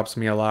 Journaling helps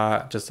me a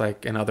lot, just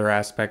like in other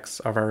aspects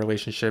of our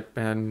relationship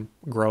and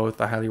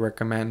growth. I highly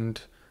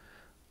recommend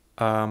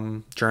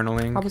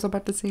journaling. I was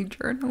about to say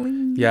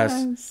journaling.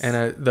 Yes.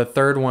 And the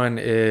third one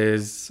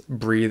is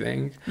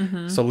breathing.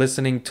 So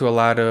listening to a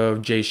lot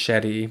of Jay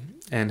Shetty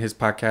and his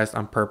podcast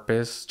On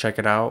Purpose. Check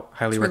it out.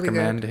 Highly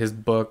recommend. His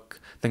book,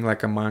 Think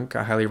Like a Monk,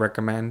 I highly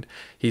recommend.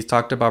 He's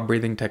talked about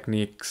breathing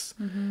techniques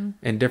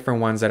and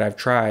different ones that I've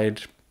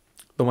tried.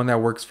 The one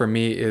that works for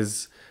me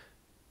is,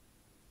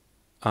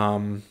 I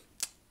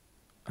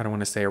don't want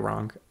to say it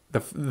wrong.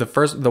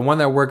 The one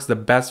that works the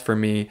best for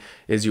me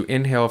is you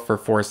inhale for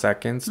 4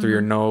 seconds through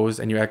your nose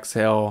and you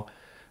exhale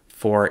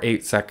for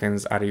 8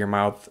 seconds out of your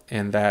mouth,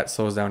 and that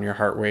slows down your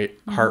heart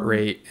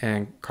rate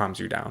and calms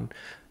you down.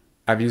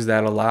 I've used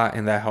that a lot,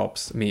 and that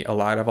helps me a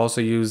lot. I've also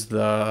used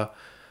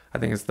I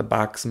think it's the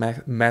box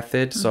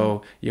method.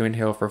 So you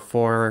inhale for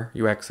 4,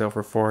 you exhale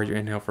for 4, you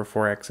inhale for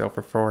 4, exhale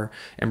for 4.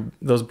 And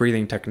those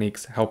breathing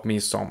techniques help me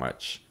so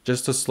much.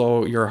 Just to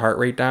slow your heart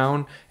rate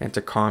down and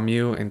to calm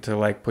you and to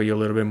like put you a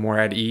little bit more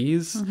at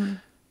ease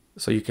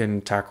so you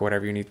can tackle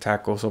whatever you need to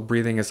tackle. So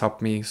breathing has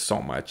helped me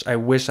so much. I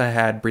wish I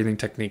had breathing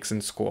techniques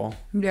in school.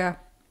 Yeah,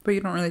 but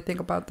you don't really think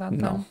about that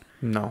though.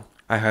 No.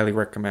 I highly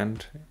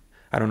recommend.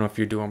 I don't know if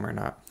you do them or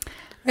not.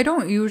 I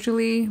don't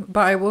usually,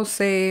 but I will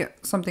say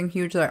something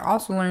huge that I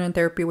also learned in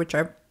therapy, which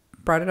I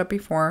brought it up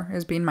before,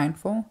 is being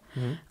mindful.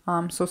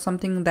 So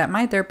something that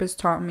my therapist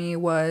taught me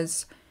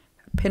was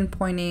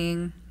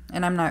pinpointing,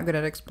 and I'm not good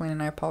at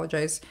explaining, I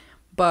apologize,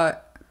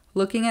 but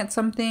looking at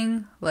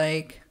something,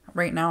 like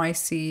right now I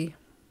see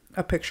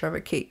a picture of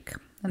a cake,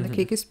 and the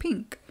cake is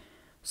pink.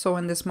 So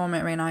in this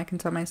moment right now, I can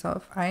tell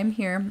myself, I am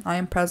here, I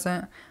am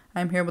present,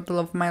 I'm here with the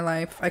love of my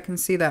life. I can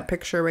see that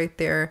picture right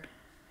there.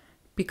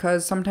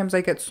 Because sometimes I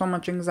get so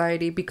much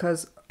anxiety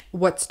because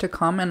what's to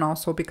come, and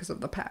also because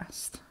of the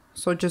past.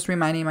 So just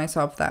reminding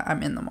myself that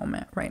I'm in the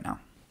moment right now.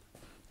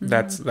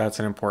 That's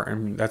an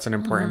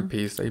important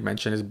piece that you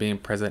mentioned, is being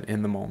present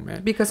in the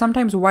moment. Because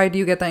sometimes, why do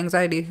you get the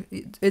anxiety?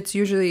 It's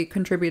usually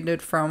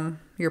contributed from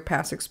your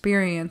past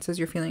experiences.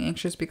 You're feeling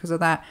anxious because of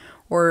that,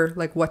 or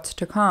like what's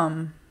to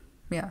come.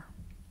 Yeah.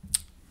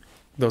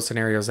 Those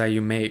scenarios that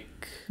you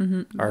make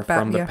are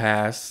from the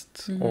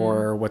past,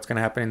 or what's going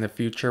to happen in the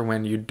future.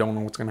 When you don't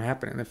know what's going to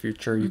happen in the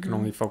future, you can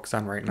only focus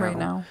on right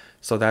now.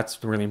 So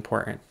that's really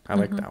important. I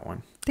like that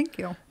one. Thank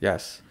you.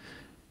 Yes.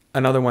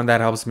 Another one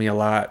that helps me a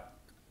lot,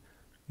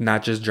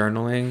 not just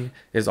journaling,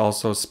 is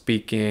also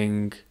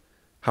speaking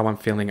how I'm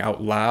feeling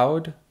out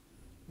loud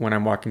when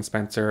I'm walking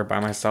Spencer by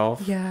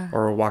myself,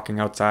 or walking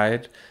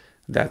outside.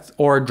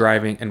 Or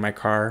driving in my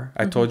car.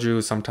 I told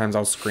you sometimes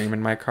I'll scream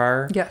in my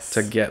car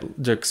to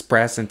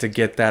express and to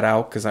get that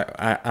out, because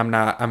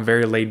I'm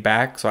very laid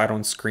back, so I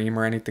don't scream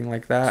or anything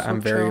like that.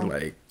 I'm very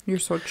like, you're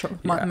so chill,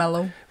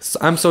 mellow. So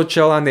I'm so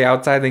chill on the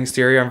outside. The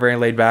exterior, I'm very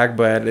laid back,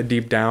 but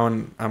deep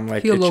down, I'm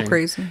like feel a little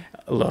crazy.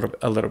 A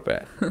little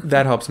bit.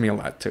 That helps me a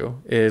lot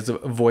too. Is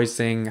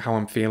voicing how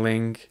I'm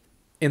feeling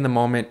in the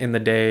moment, in the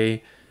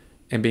day,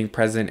 and being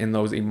present in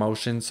those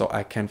emotions, so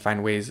I can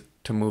find ways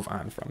to move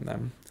on from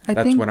them.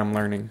 That's what I'm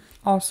learning.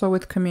 Also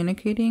with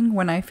communicating,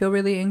 when I feel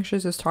really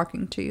anxious, is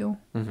talking to you.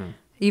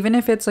 Even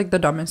if it's like the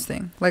dumbest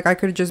thing. Like I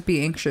could just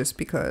be anxious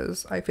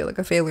because I feel like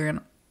a failure in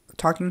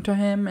talking to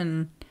him,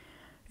 and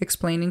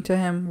explaining to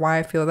him why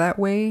I feel that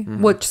way,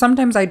 which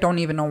sometimes I don't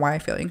even know why I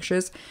feel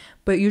anxious,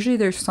 but usually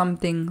there's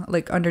something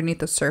like underneath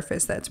the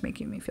surface that's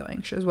making me feel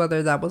anxious,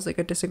 whether that was like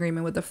a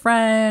disagreement with a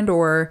friend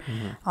or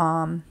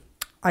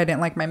I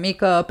didn't like my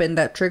makeup and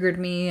that triggered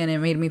me and it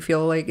made me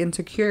feel like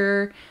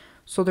insecure.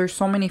 So there's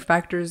so many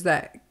factors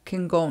that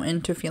can go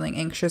into feeling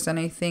anxious, and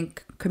I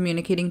think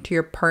communicating to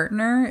your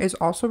partner is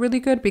also really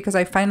good, because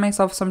I find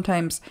myself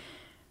sometimes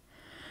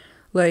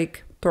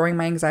like throwing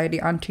my anxiety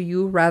onto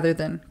you rather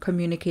than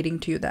communicating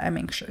to you that I'm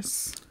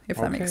anxious, if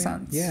that makes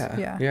sense.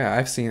 Yeah,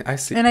 I see.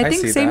 And I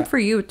think same that. for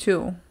you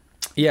too.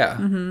 Yeah,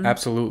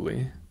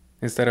 absolutely.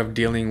 Instead of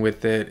dealing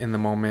with it in the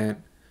moment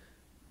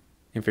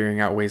and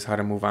figuring out ways how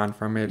to move on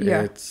from it,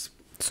 it's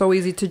so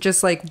easy to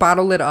just like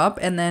bottle it up,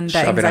 and then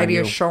that anxiety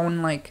is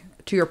shown like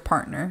to your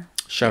partner,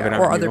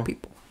 or other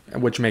people,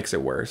 which makes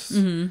it worse.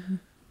 Do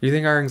you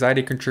think our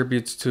anxiety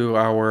contributes to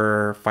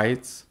our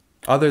fights,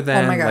 other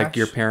than like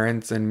your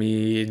parents and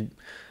me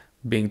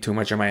being too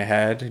much in my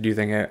head? Do you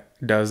think it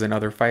does in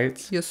other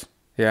fights? Yes.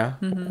 Yeah.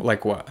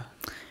 Like what?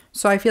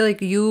 So I feel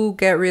like you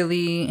get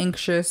really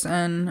anxious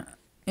and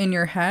in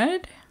your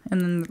head, and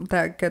then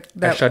that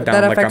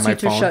affects you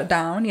to shut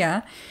down.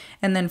 Yeah.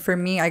 And then for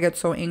me, I get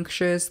so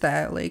anxious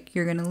that like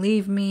you're gonna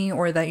leave me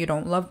or that you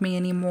don't love me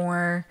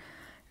anymore.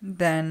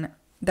 Then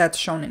that's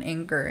shown in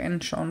anger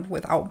and shown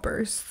with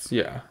outbursts.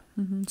 Yeah.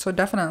 So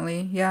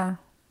definitely, yeah.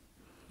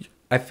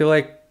 I feel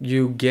like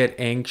you get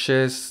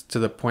anxious to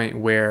the point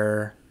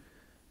where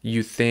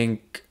you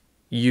think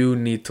you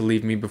need to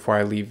leave me before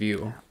I leave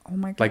you. Oh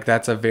my God. Like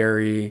that's a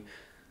very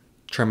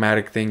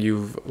traumatic thing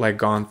you've like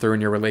gone through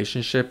in your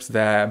relationships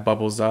that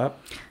bubbles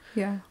up.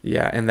 Yeah.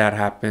 Yeah, and that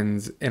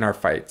happens in our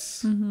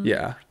fights.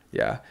 Yeah.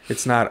 Yeah.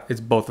 It's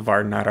both of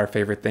not our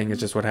favorite thing. It's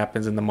just what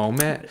happens in the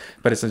moment,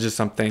 but it's just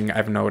something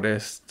I've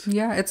noticed.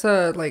 Yeah, it's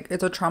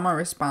a trauma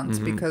response,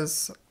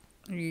 because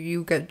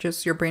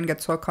your brain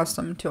gets so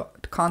accustomed to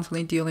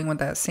constantly dealing with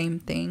that same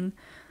thing.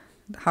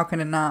 How can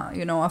it not,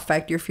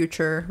 affect your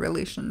future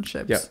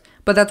relationships? Yep.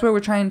 But that's what we're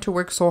trying to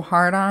work so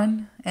hard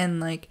on. And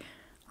like,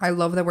 I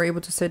love that we're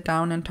able to sit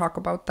down and talk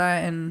about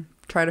that and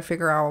try to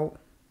figure out,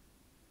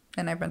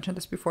 and I've mentioned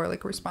this before,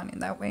 like responding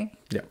that way.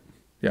 Yeah.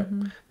 Yep.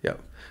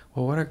 Yep.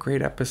 Well, what a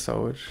great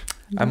episode.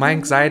 My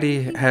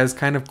anxiety has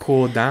kind of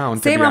cooled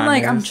down. Same, I'm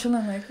like, I'm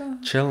chilling. Like,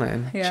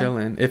 chilling.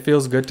 It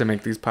feels good to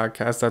make these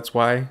podcasts. That's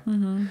why.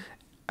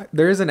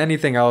 There isn't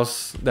anything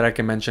else that I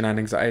can mention on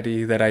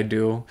anxiety that I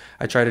do.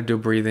 I try to do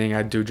breathing.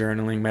 I do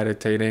journaling,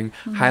 meditating.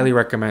 Highly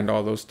recommend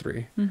all those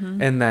 3.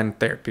 And then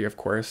therapy, of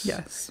course.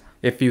 Yes.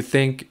 If you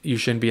think you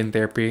shouldn't be in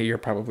therapy, you're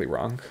probably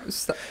wrong.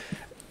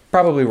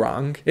 Probably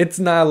wrong. It's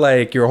not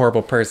like you're a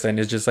horrible person.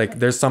 It's just like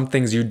there's some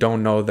things you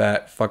don't know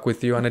that fuck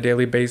with you on a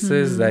daily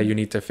basis that you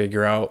need to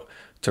figure out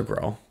to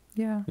grow.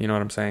 Yeah. You know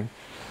what I'm saying?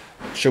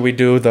 Should we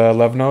do the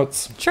love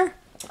notes? Sure.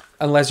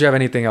 Unless you have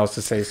anything else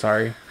to say,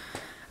 sorry.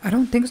 I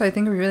don't think so. I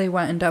think we really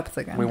went in depth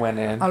again. We went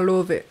in. I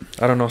love it.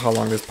 I don't know how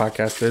long this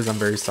podcast is. I'm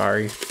very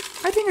sorry.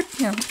 I think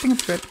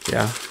it's good.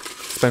 Yeah.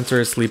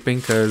 Spencer is sleeping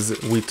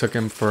because we took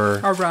him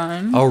for a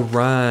run.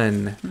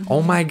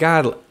 Oh my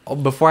God.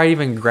 Before I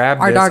even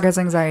grabbed our dog has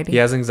anxiety. He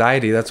has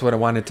anxiety. That's what I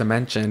wanted to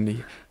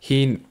mention.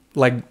 He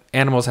like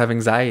animals have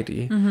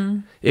anxiety.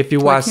 If you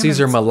watch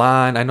Cesar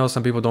Millan, I know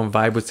some people don't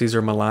vibe with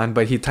Cesar Millan,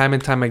 but he time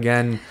and time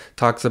again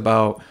talks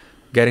about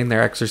getting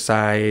their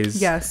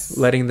exercise,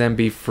 letting them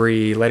be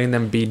free, letting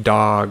them be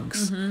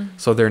dogs,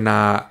 so they're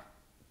not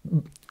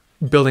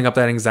building up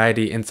that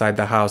anxiety inside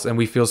the house. And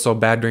we feel so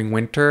bad during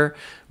winter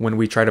when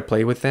we try to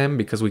play with him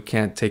because we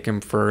can't take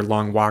him for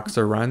long walks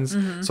or runs.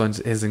 So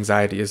his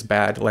anxiety is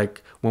bad.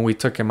 Like when we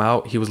took him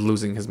out, he was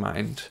losing his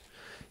mind.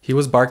 He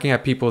was barking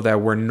at people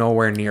that were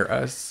nowhere near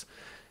us.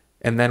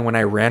 And then when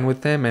I ran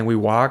with him and we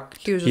walked,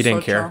 he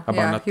didn't care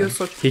about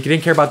nothing. He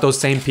didn't care about those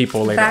same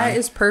people later on. That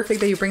is perfect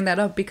that you bring that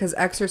up, because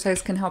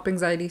exercise can help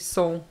anxiety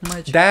so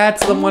much.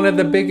 That's one of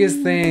the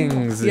biggest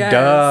things. Yes,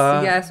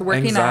 duh. Yes,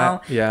 working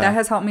out. Yeah. That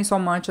has helped me so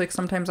much. Like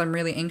sometimes I'm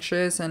really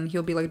anxious and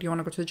he'll be like, do you want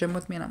to go to the gym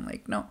with me? And I'm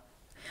like, no.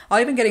 I'll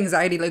even get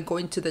anxiety like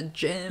going to the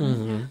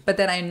gym. But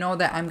then I know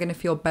that I'm going to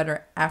feel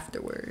better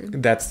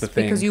afterward. That's the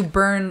thing. Because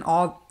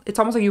it's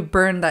almost like you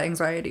burn that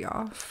anxiety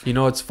off. You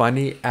know what's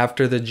funny?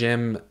 After the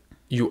gym,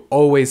 you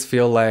always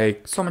feel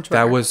like so much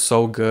better. That was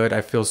so good. I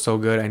feel so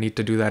good. I need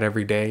to do that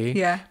every day.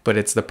 Yeah.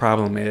 But the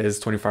problem is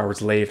 24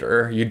 hours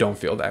later, you don't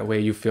feel that way.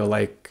 You feel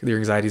like your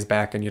anxiety's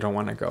back and you don't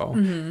want to go.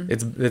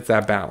 It's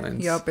that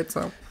balance. Yep.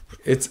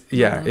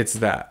 It's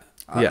that.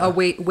 A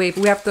wave. We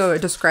have to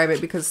describe it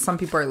because some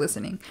people are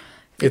listening.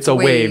 It's a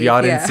wave.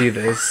 Y'all didn't see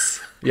this.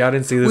 Y'all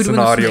didn't see this in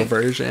the audio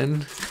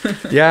version.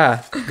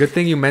 Yeah. Good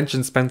thing you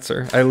mentioned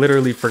Spencer. I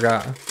literally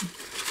forgot.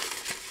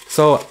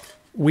 So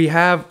we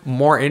have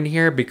more in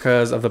here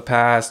because of the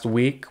past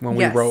week when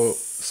we wrote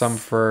some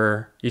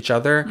for each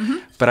other.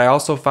 But I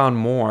also found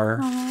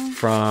more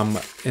from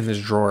in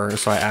this drawer,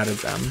 so I added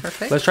them.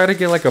 Perfect. Let's try to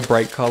get like a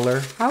bright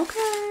color.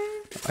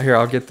 Okay. Here,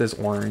 I'll get this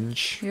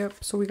orange. Yep.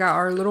 So we got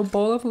our little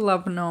bowl of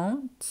love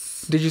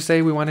notes. Did you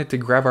say we wanted to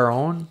grab our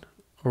own?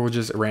 Or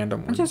just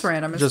random ones? Just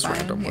random. Just fine.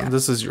 Random ones.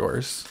 This is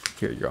yours.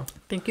 Here you go.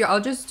 Thank you. I'll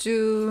just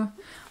do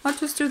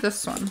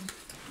this one.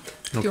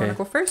 Do you want to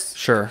go first?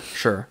 Sure.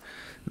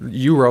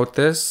 You wrote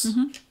this.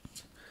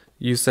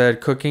 You said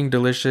cooking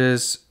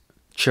delicious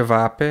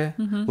cevape.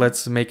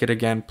 Let's make it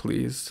again,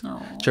 please.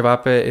 Oh.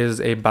 Cevape is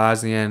a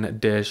Bosnian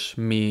dish,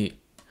 meat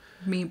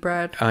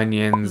bread,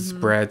 onions,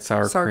 bread,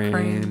 sour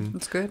cream.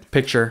 It's good.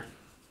 Picture.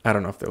 I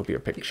don't know if there will be a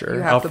picture.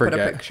 You have to put a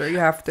picture. You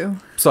have to.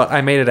 So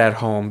I made it at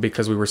home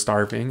because we were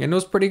starving, and it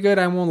was pretty good.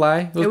 I won't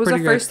lie. It was the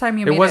first time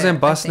you made it. It wasn't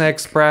Bosnia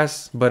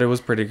Express, but it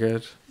was pretty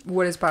good.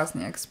 What is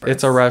Bosnia Express?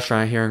 It's a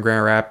restaurant here in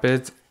Grand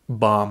Rapids.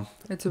 Bomb.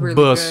 It's really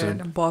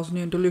good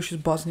Bosnian, delicious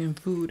Bosnian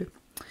food.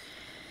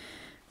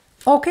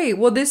 Okay,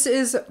 well, this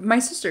is my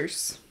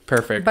sister's.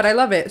 Perfect. But I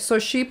love it. So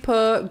she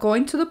put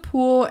going to the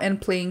pool and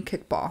playing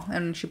kickball,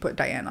 and she put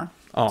Diana.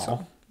 Oh,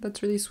 so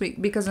that's really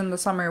sweet because in the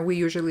summer we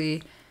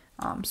usually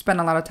spend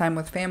a lot of time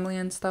with family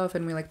and stuff,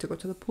 and we like to go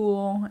to the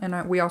pool,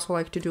 and we also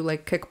like to do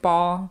like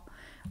kickball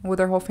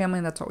with our whole family,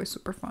 and that's always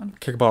super fun.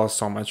 Kickball is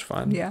so much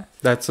fun. Yeah,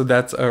 that's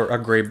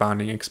a great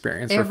bonding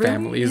experience for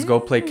families. Go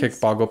play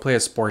kickball, go play a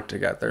sport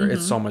together.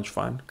 It's so much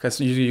fun because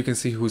you can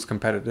see who's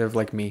competitive.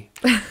 Like me,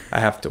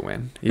 I have to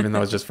win, even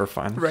though it's just for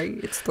fun.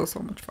 Right, it's still so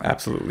much fun.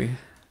 Absolutely.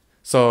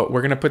 So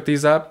we're gonna put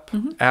these up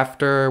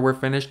after we're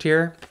finished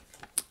here.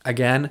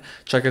 Again,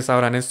 check us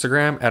out on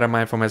Instagram at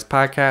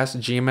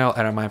AMindfulMessPodcast, Gmail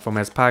at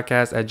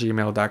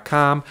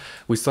AMindfulMessPodcast@gmail.com.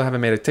 We still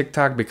haven't made a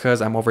TikTok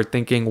because I'm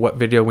overthinking what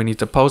video we need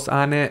to post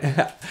on it.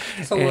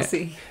 So we'll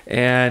see.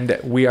 And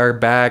we are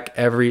back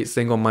every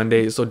single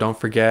Monday. So don't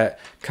forget,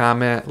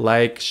 comment,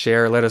 like,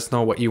 share. Let us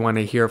know what you want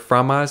to hear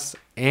from us.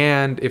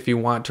 And if you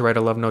want to write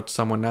a love note to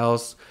someone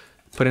else,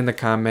 put in the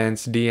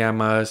comments,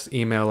 DM us,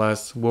 email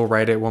us. We'll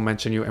write it, we'll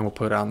mention you, and we'll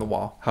put it on the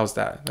wall. How's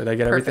that? Did I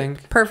get everything?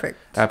 Perfect.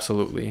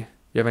 Absolutely.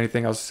 You have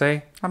anything else to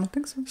say? I don't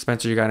think so.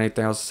 Spencer, you got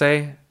anything else to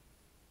say?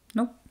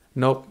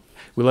 Nope.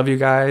 We love you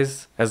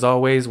guys. As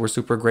always, we're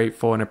super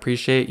grateful and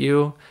appreciate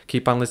you.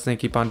 Keep on listening.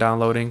 Keep on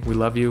downloading. We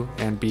love you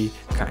and be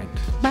kind.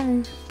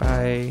 Bye.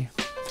 Bye.